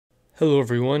Hello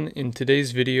everyone, in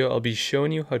today's video I'll be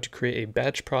showing you how to create a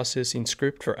batch processing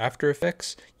script for After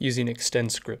Effects using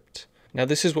ExtendScript. Now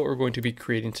this is what we're going to be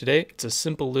creating today. It's a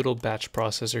simple little batch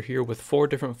processor here with 4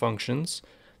 different functions,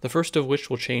 the first of which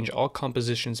will change all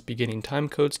compositions beginning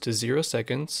timecodes to 0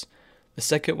 seconds. The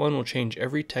second one will change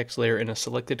every text layer in a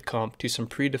selected comp to some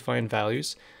predefined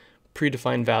values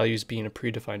being a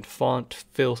predefined font,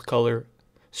 fill color,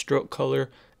 stroke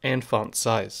color, and font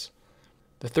size.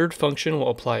 The third function will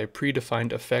apply a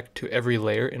predefined effect to every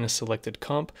layer in a selected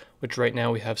comp, which right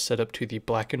now we have set up to the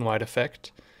black and white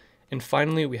effect. And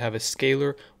finally, we have a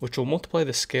scalar, which will multiply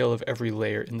the scale of every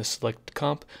layer in the selected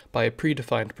comp by a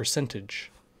predefined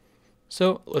percentage.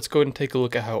 So let's go ahead and take a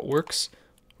look at how it works.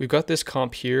 We've got this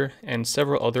comp here and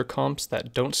several other comps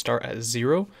that don't start at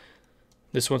 0.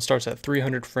 This one starts at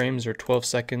 300 frames or 12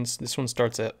 seconds. This one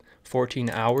starts at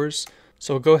 14 hours.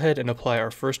 So we'll go ahead and apply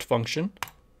our first function.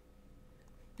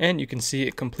 And you can see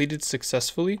it completed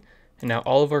successfully, and now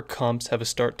all of our comps have a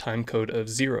start time code of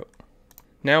 0.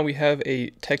 Now we have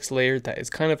a text layer that is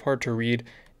kind of hard to read,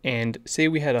 and say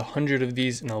we had 100 of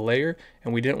these in a layer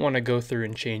and we didn't want to go through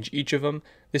and change each of them.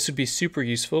 This would be super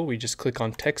useful. We just click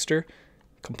on texture,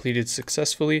 completed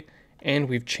successfully, and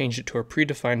we've changed it to our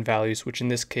predefined values, which in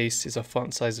this case is a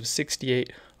font size of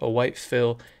 68, a white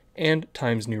fill, and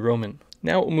Times New Roman.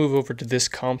 Now we'll move over to this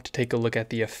comp to take a look at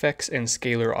the effects and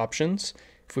scalar options.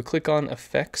 If we click on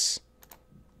effects,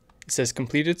 it says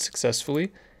completed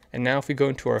successfully, and now if we go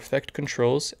into our effect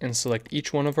controls and select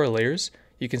each one of our layers,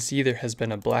 you can see there has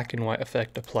been a black and white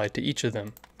effect applied to each of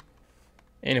them.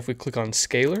 And if we click on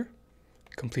scalar,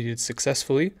 completed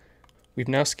successfully, we've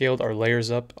now scaled our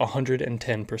layers up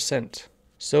 110%.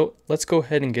 So let's go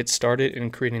ahead and get started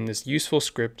in creating this useful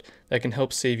script that can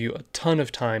help save you a ton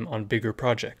of time on bigger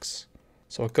projects.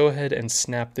 So I'll go ahead and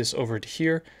snap this over to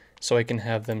here so I can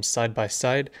have them side by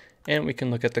side, and we can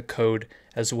look at the code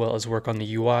as well as work on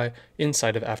the UI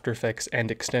inside of After Effects and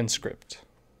ExtendScript.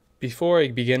 Before I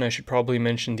begin, I should probably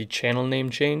mention the channel name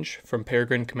change from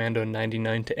Peregrine Commando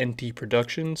 99 to NT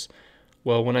Productions.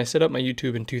 Well, when I set up my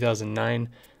YouTube in 2009,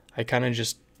 I kind of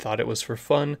just thought it was for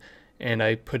fun, and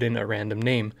I put in a random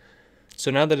name.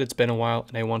 So now that it's been a while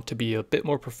and I want to be a bit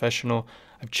more professional,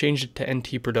 I've changed it to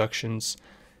NT Productions.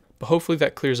 But hopefully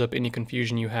that clears up any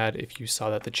confusion you had if you saw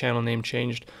that the channel name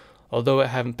changed. Although I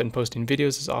haven't been posting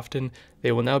videos as often,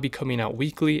 they will now be coming out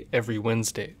weekly every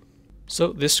Wednesday.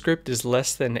 So this script is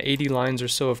less than 80 lines or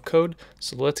so of code,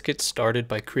 so let's get started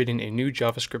by creating a new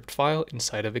JavaScript file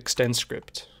inside of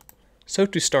ExtendScript. So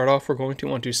to start off, we're going to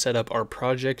want to set up our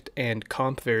project and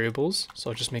comp variables.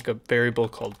 So I'll just make a variable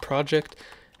called project,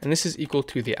 and this is equal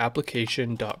to the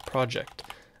application.project.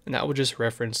 And that will just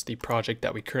reference the project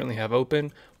that we currently have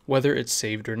open, whether it's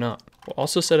saved or not. We'll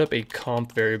also set up a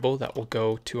comp variable that will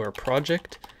go to our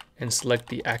project and select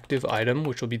the active item,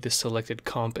 which will be the selected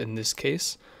comp in this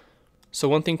case. So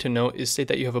one thing to note is, say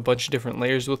that you have a bunch of different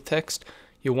layers with text,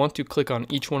 you'll want to click on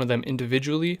each one of them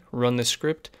individually, run the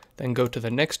script, then go to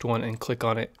the next one and click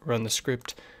on it, run the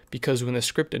script, because when the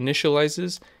script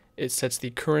initializes, it sets the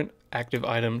current active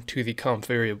item to the comp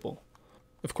variable.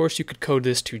 Of course, you could code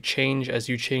this to change as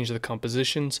you change the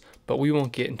compositions, but we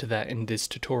won't get into that in this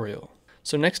tutorial.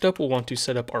 So next up, we'll want to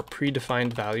set up our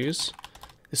predefined values.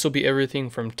 This will be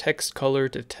everything from text color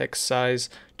to text size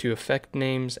to effect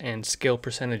names and scale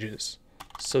percentages.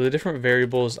 So the different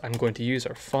variables I'm going to use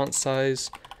are font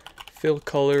size, fill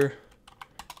color,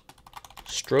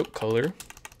 stroke color,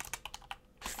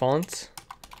 font,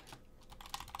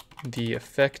 the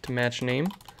effect match name,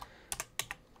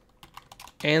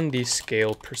 and the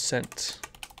scale percent.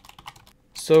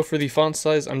 So for the font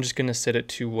size, I'm just going to set it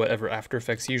to whatever After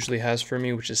Effects usually has for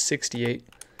me, which is 68.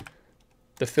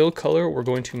 The fill color, we're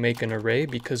going to make an array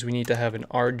because we need to have an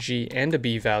RG and a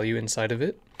B value inside of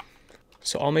it.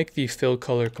 So I'll make the fill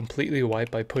color completely white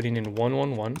by putting in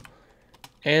 111.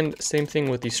 And same thing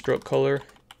with the stroke color.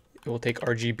 It will take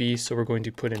RGB, so we're going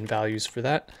to put in values for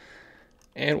that.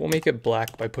 And we'll make it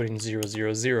black by putting 000.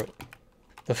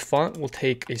 The font will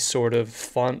take a sort of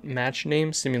font match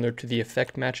name similar to the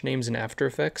effect match names in After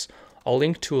Effects. I'll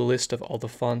link to a list of all the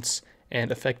fonts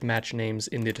and effect match names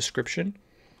in the description.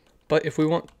 But if we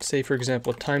want, say for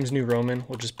example, Times New Roman,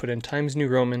 we'll just put in Times New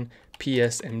Roman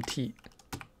PSMT.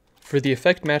 For the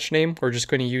effect match name, we're just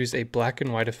going to use a black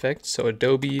and white effect, so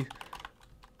Adobe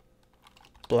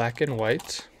black and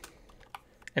white.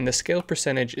 And the scale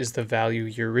percentage is the value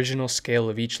your original scale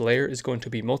of each layer is going to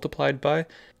be multiplied by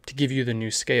to give you the new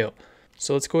scale.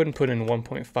 So let's go ahead and put in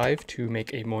 1.5 to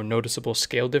make a more noticeable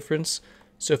scale difference.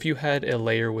 So if you had a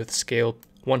layer with scale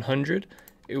 100,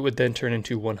 it would then turn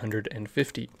into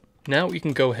 150. Now we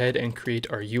can go ahead and create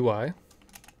our UI.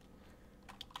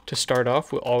 To start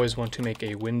off, we'll always want to make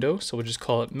a window, so we'll just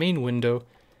call it main window,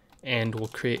 and we'll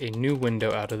create a new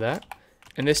window out of that.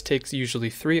 And this takes usually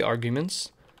 3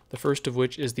 arguments, the first of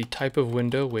which is the type of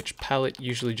window, which palette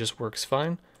usually just works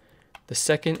fine. The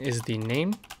second is the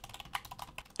name,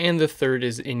 and the third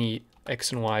is any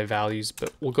X and Y values,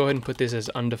 but we'll go ahead and put this as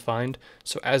undefined,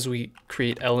 so as we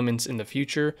create elements in the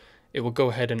future, it will go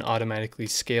ahead and automatically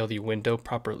scale the window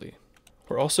properly.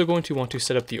 We're also going to want to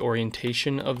set up the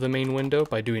orientation of the main window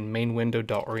by doing main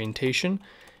window.orientation,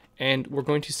 and we're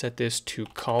going to set this to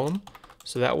column,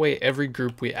 so that way every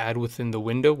group we add within the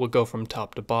window will go from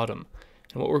top to bottom.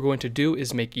 And what we're going to do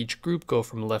is make each group go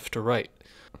from left to right.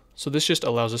 So this just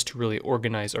allows us to really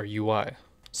organize our UI.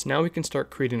 So now we can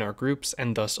start creating our groups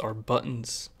and thus our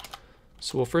buttons.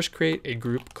 So we'll first create a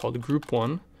group called group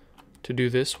 1. To do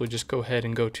this, we'll just go ahead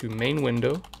and go to main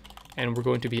window, and we're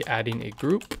going to be adding a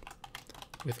group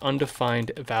with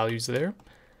undefined values there,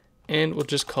 and we'll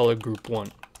just call it group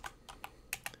 1.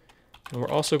 And we're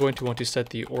also going to want to set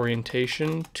the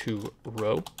orientation to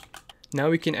row.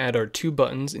 Now we can add our 2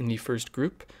 buttons in the first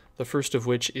group, the first of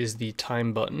which is the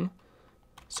time button.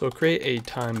 So create a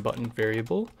time button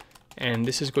variable, and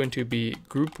this is going to be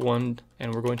group 1,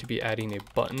 and we're going to be adding a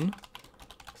button,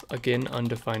 again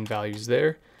undefined values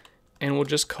there, and we'll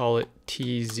just call it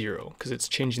T0 because it's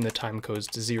changing the time codes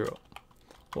to 0.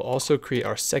 We'll also create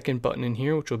our second button in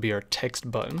here, which will be our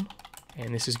text button,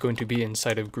 and this is going to be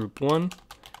inside of group 1,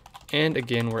 and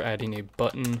again we're adding a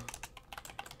button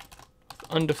with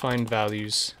undefined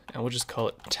values, and we'll just call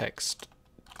it text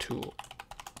tool.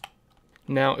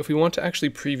 Now if we want to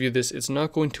actually preview this, it's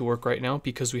not going to work right now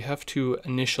because we have to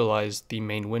initialize the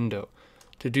main window.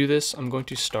 To do this, I'm going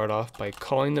to start off by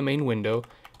calling the main window,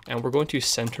 and we're going to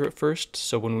center it first,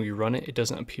 so when we run it, it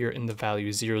doesn't appear in the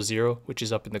value 0, 0, which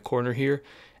is up in the corner here,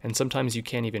 and sometimes you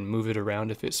can't even move it around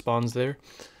if it spawns there.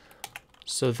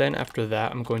 So then after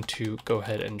that, I'm going to go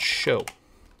ahead and show.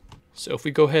 So if we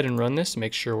go ahead and run this,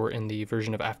 make sure we're in the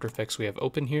version of After Effects we have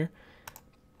open here,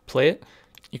 play it,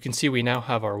 you can see we now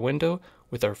have our window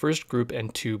with our first group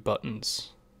and 2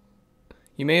 buttons.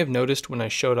 You may have noticed when I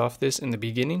showed off this in the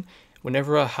beginning,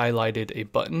 whenever I highlighted a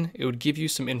button, it would give you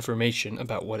some information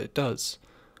about what it does.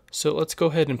 So let's go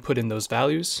ahead and put in those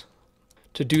values.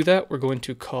 To do that, we're going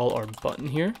to call our button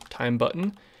here, time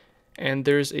button, and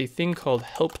there's a thing called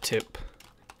help tip,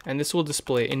 and this will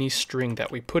display any string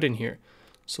that we put in here.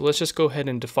 So let's just go ahead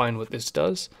and define what this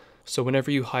does. So whenever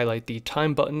you highlight the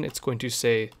time button, it's going to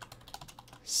say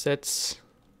sets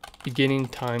beginning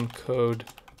time code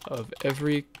of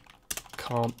every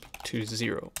comp to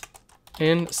 0.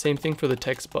 And same thing for the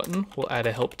text button, we'll add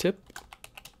a help tip.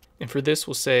 And for this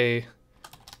we'll say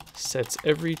sets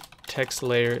every text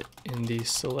layer in the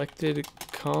selected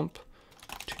comp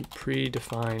to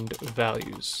predefined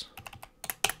values.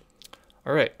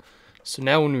 Alright, so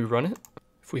now when we run it,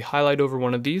 if we highlight over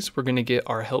one of these, we're going to get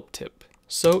our help tip.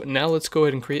 So now let's go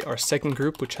ahead and create our second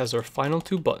group, which has our final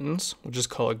 2 buttons. We'll just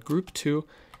call it group 2,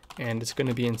 and it's going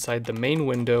to be inside the main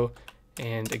window.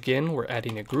 And again, we're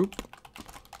adding a group,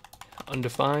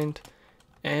 undefined,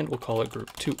 and we'll call it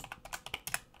group 2.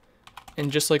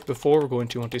 And just like before, we're going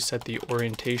to want to set the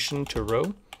orientation to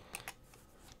row.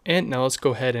 And now let's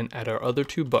go ahead and add our other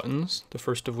 2 buttons, the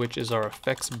first of which is our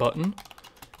effects button,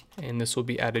 and this will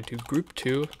be added to group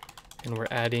 2, and we're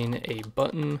adding a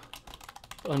button,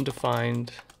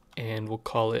 undefined, and we'll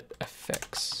call it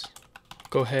effects.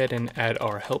 Go ahead and add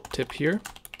our help tip here,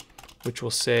 which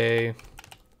will say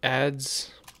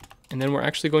adds, and then we're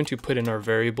actually going to put in our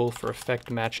variable for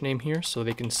effect match name here so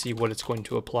they can see what it's going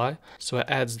to apply. So it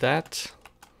adds that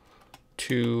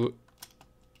to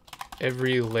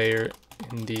every layer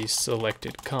in the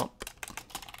selected comp.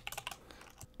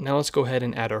 Now let's go ahead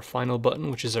and add our final button,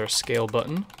 which is our scale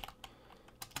button.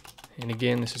 And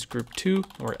again, this is group 2,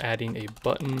 and we're adding a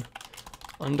button,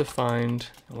 undefined,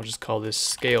 and we'll just call this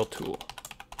scale tool.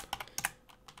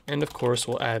 And of course,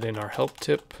 we'll add in our help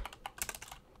tip,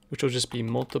 which will just be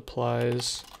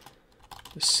multiplies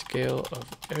the scale of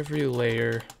every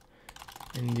layer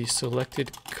in the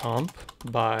selected comp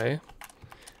by,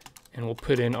 and we'll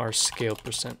put in our scale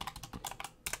percent.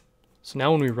 So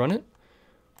now when we run it,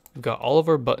 we've got all of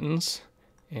our buttons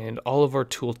and all of our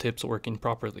tooltips working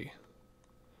properly.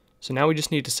 So now we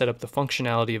just need to set up the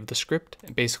functionality of the script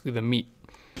and basically the meat.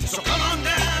 So come on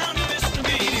down to Mr.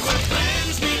 Meaty, where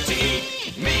friends meet to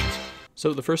eat meat.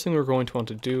 So the first thing we're going to want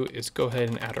to do is go ahead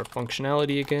and add our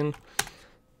functionality again.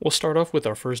 We'll start off with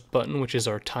our first button, which is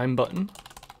our time button.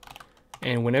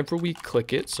 And whenever we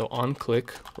click it, so on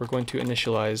click, we're going to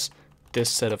initialize this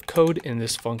set of code in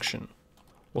this function.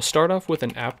 We'll start off with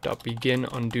an app.begin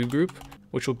undo group,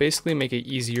 which will basically make it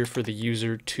easier for the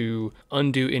user to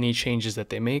undo any changes that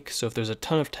they make. So if there's a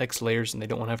ton of text layers and they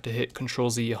don't want to have to hit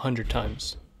Ctrl-Z 100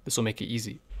 times, this will make it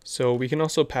easy. So we can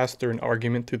also pass through an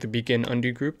argument through the begin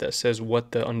undo group that says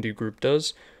what the undo group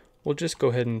does. We'll just go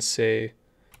ahead and say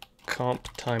comp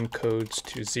timecodes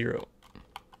to 0.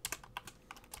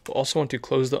 We'll also want to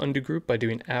close the undo group by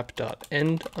doing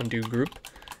app.end undo group,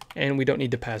 and we don't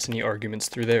need to pass any arguments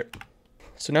through there.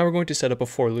 So now we're going to set up a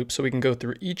for loop so we can go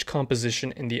through each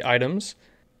composition in the items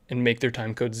and make their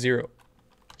timecode 0.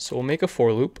 So we'll make a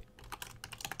for loop.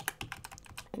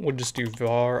 We'll just do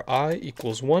var I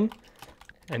equals 1,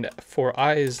 and for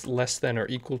I is less than or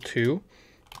equal to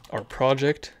our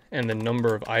project and the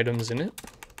number of items in it.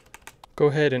 Go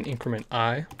ahead and increment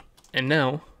I, and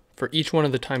now for each one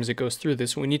of the times it goes through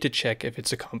this, we need to check if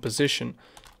it's a composition.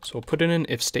 So we'll put in an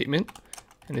if statement,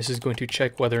 and this is going to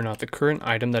check whether or not the current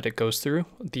item that it goes through,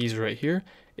 these right here,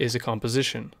 is a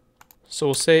composition. So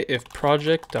we'll say if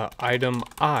project.item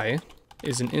I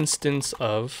is an instance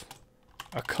of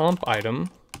a comp item,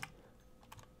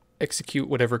 execute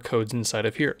whatever code's inside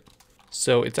of here.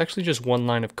 So it's actually just one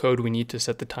line of code. We need to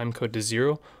set the timecode to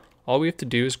 0. All we have to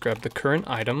do is grab the current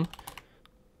item,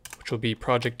 which will be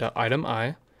project.item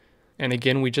I, and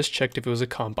again we just checked if it was a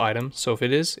comp item, so if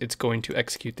it is, it's going to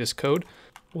execute this code.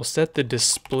 We'll set the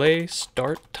display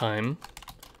start time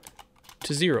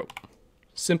to 0.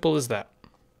 Simple as that.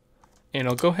 And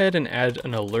I'll go ahead and add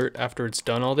an alert after it's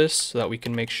done all this so that we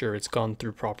can make sure it's gone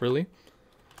through properly.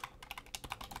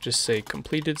 Just say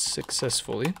completed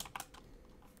successfully.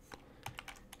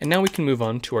 And now we can move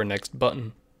on to our next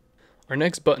button. Our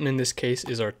next button in this case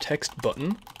is our text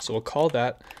button, so we'll call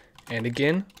that, and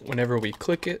again, whenever we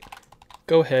click it,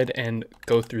 go ahead and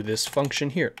go through this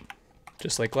function here.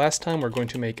 Just like last time, we're going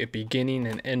to make a beginning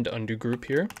and end undo group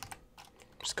here.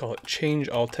 Just call it change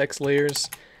all text layers,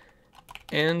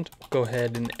 and go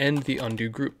ahead and end the undo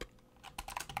group.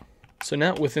 So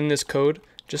now within this code,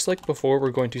 just like before,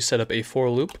 we're going to set up a for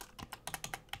loop.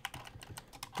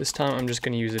 This time I'm just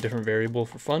going to use a different variable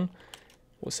for fun.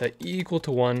 We'll set e equal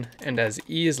to 1, and as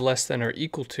e is less than or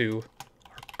equal to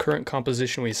our current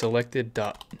composition we selected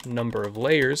dot number of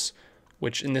layers,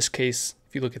 which in this case,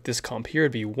 if you look at this comp here,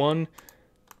 it'd be 1,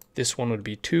 this one would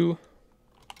be 2.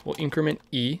 We'll increment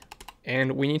e,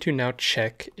 and we need to now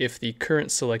check if the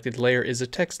current selected layer is a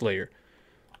text layer.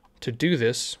 To do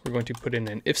this, we're going to put in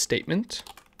an if statement,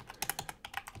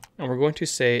 and we're going to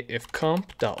say if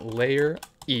comp.layer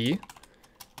e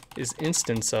is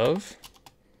instance of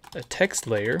a text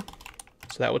layer,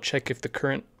 so that will check if the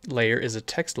current layer is a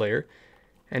text layer,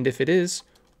 and if it is,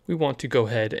 we want to go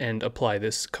ahead and apply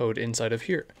this code inside of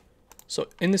here. So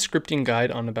in the scripting guide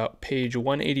on about page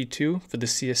 182 for the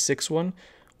CS6 one,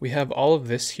 we have all of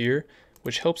this here,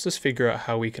 which helps us figure out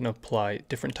how we can apply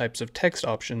different types of text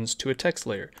options to a text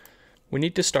layer. We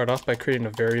need to start off by creating a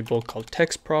variable called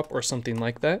textprop or something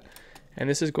like that, and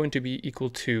this is going to be equal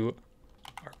to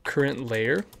our current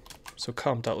layer, so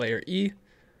comp.layer e,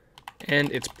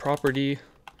 and its property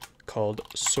called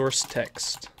source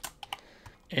text.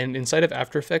 And inside of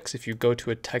After Effects, if you go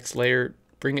to a text layer,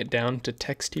 bring it down to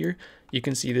text here, you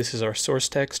can see this is our source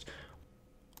text,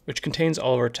 which contains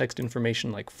all of our text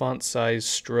information like font size,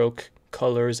 stroke,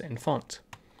 colors, and font.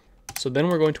 So then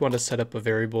we're going to want to set up a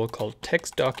variable called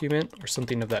text document or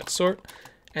something of that sort,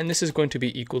 and this is going to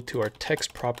be equal to our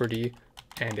text property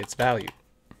and its value.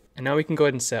 And now we can go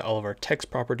ahead and set all of our text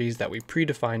properties that we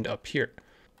predefined up here.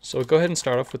 So we'll go ahead and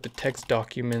start off with the text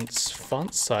document's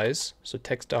font size. So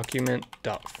text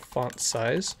document.font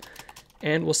size,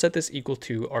 and we'll set this equal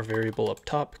to our variable up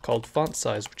top called font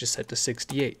size, which is set to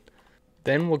 68.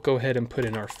 Then we'll go ahead and put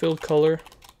in our fill color,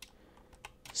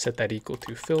 set that equal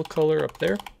to fill color up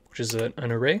there, which is an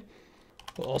array.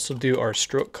 We'll also do our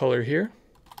stroke color here,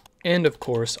 and of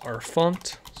course our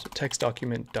font. So text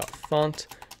document.font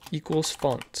equals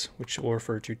font, which will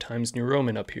refer to Times New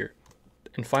Roman up here.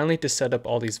 And finally, to set up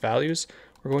all these values,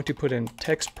 we're going to put in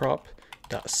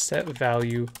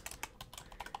textprop.setValue,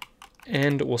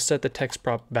 and we'll set the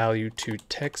textprop value to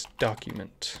text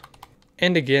document.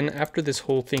 And again, after this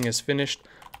whole thing is finished,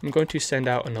 I'm going to send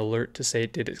out an alert to say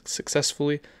it did it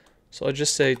successfully. So I'll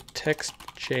just say text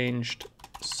changed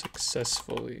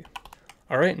successfully.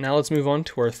 All right, now let's move on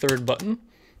to our third button.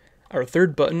 Our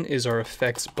third button is our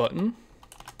effects button.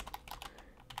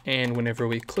 And whenever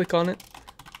we click on it,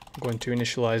 I'm going to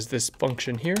initialize this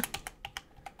function here.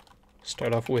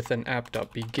 Start off with an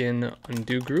app.begin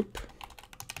undo group,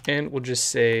 and we'll just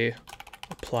say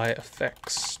apply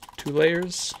effects to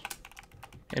layers,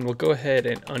 and we'll go ahead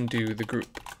and undo the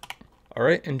group. All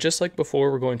right, and just like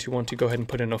before, we're going to want to go ahead and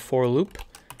put in a for loop.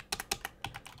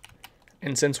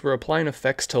 And since we're applying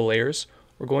effects to layers,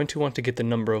 we're going to want to get the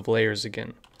number of layers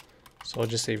again. So I'll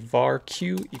just say var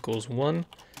q equals 1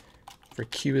 for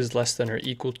q is less than or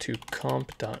equal to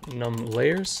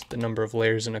comp.numLayers, the number of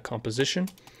layers in a composition,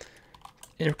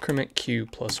 increment q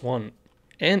plus 1.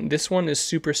 And this one is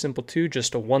super simple too,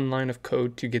 just a one line of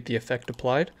code to get the effect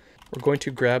applied. We're going to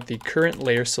grab the current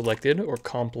layer selected, or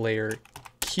comp layer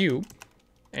q,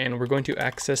 and we're going to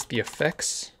access the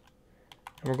effects,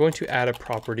 and we're going to add a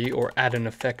property, or add an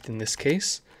effect in this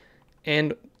case,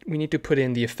 and we need to put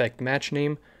in the effect match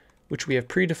name, which we have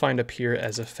predefined up here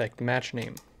as effect match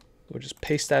name. We'll just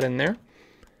paste that in there,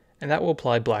 and that will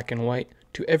apply black and white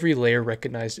to every layer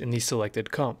recognized in the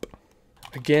selected comp.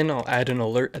 Again, I'll add an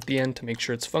alert at the end to make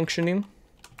sure it's functioning.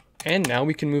 And now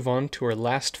we can move on to our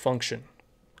last function.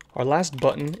 Our last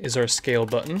button is our scale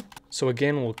button. So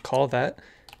again, we'll call that,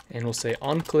 and we'll say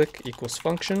onClick equals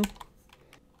function,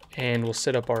 and we'll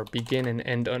set up our begin and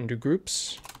end undo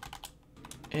groups,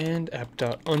 and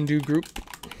app.undo group.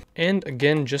 And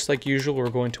again, just like usual, we're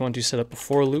going to want to set up a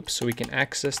for loop so we can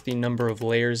access the number of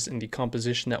layers in the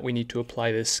composition that we need to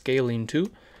apply this scaling to.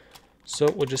 So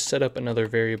we'll just set up another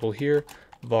variable here,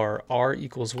 var r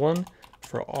equals 1,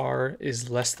 for r is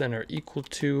less than or equal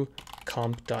to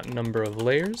comp.number of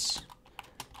layers,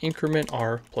 increment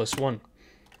r plus 1.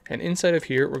 And inside of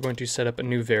here, we're going to set up a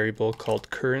new variable called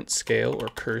current scale, or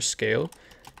cur scale,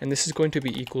 and this is going to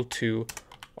be equal to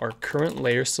our current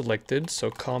layer selected, so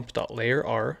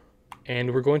comp.layerr,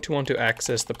 and we're going to want to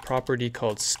access the property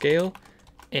called scale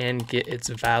and get its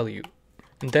value.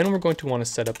 And then we're going to want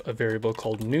to set up a variable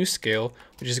called new scale,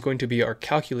 which is going to be our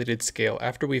calculated scale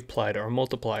after we've applied our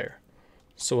multiplier.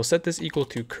 So we'll set this equal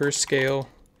to cur scale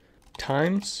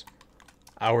times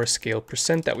our scale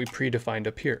percent that we predefined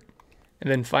up here.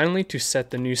 And then finally, to set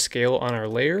the new scale on our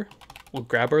layer, we'll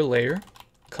grab our layer,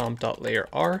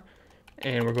 comp.layerr,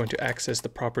 and we're going to access the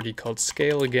property called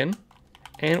scale again,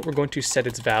 and we're going to set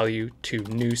its value to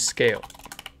new scale.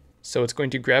 So it's going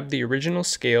to grab the original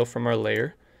scale from our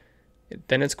layer,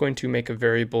 then it's going to make a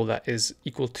variable that is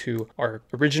equal to our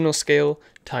original scale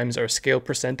times our scale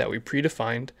percent that we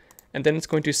predefined, and then it's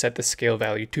going to set the scale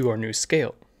value to our new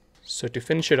scale. So to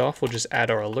finish it off, we'll just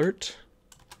add our alert,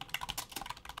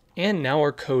 and now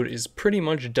our code is pretty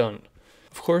much done.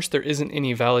 Of course, there isn't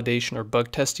any validation or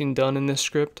bug testing done in this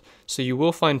script, so you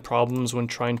will find problems when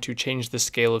trying to change the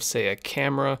scale of, say, a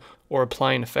camera, or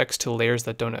applying effects to layers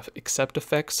that don't accept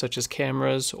effects, such as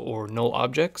cameras or null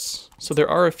objects. So there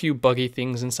are a few buggy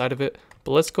things inside of it,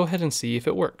 but let's go ahead and see if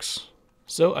it works.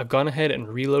 So I've gone ahead and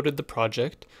reloaded the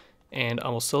project, and I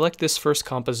will select this first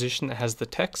composition that has the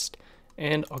text,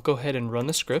 and I'll go ahead and run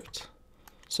the script.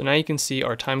 So now you can see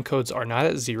our timecodes are not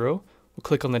at 0. We'll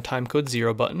click on the timecode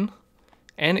 0 button,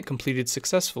 and it completed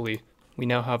successfully. We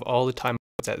now have all the timecodes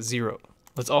at 0.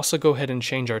 Let's also go ahead and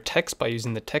change our text by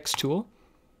using the text tool.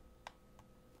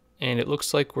 And it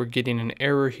looks like we're getting an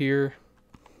error here.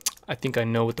 I think I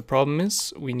know what the problem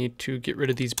is. We need to get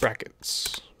rid of these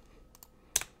brackets.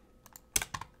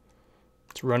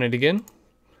 Let's run it again.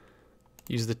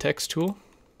 Use the text tool.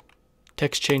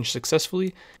 Text changed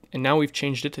successfully, and now we've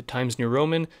changed it to Times New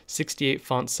Roman, 68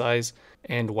 font size,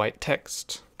 and white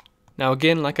text. Now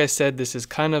again, like I said, this is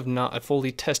kind of not a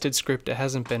fully tested script. It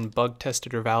hasn't been bug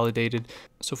tested or validated.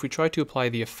 So if we try to apply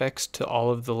the effects to all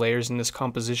of the layers in this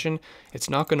composition, it's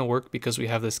not going to work because we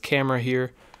have this camera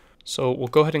here. So we'll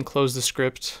go ahead and close the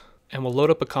script, and we'll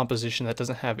load up a composition that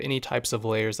doesn't have any types of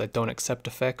layers that don't accept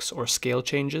effects or scale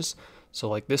changes. So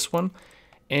like this one,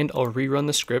 and I'll rerun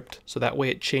the script so that way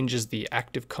it changes the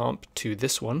active comp to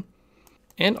this one.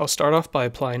 And I'll start off by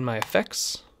applying my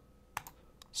effects.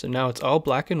 So now it's all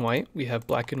black and white. We have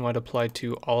black and white applied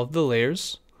to all of the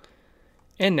layers.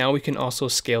 And now we can also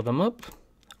scale them up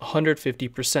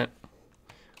 150%,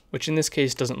 which in this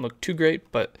case doesn't look too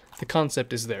great, but the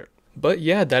concept is there. But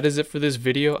yeah, that is it for this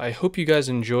video. I hope you guys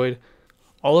enjoyed.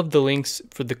 All of the links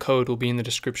for the code will be in the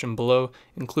description below,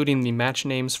 including the match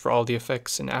names for all the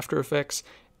effects in After Effects,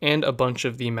 and a bunch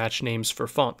of the match names for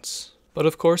fonts. But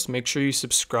of course, make sure you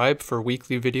subscribe for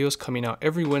weekly videos coming out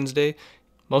every Wednesday.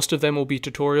 Most of them will be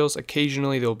tutorials.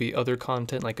 Occasionally there will be other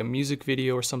content like a music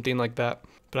video or something like that.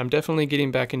 But I'm definitely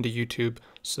getting back into YouTube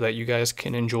so that you guys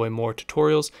can enjoy more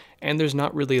tutorials, and there's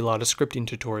not really a lot of scripting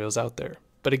tutorials out there.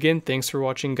 But again, thanks for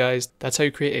watching, guys. That's how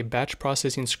you create a batch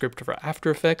processing script for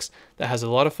After Effects that has a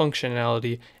lot of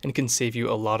functionality and can save you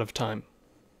a lot of time.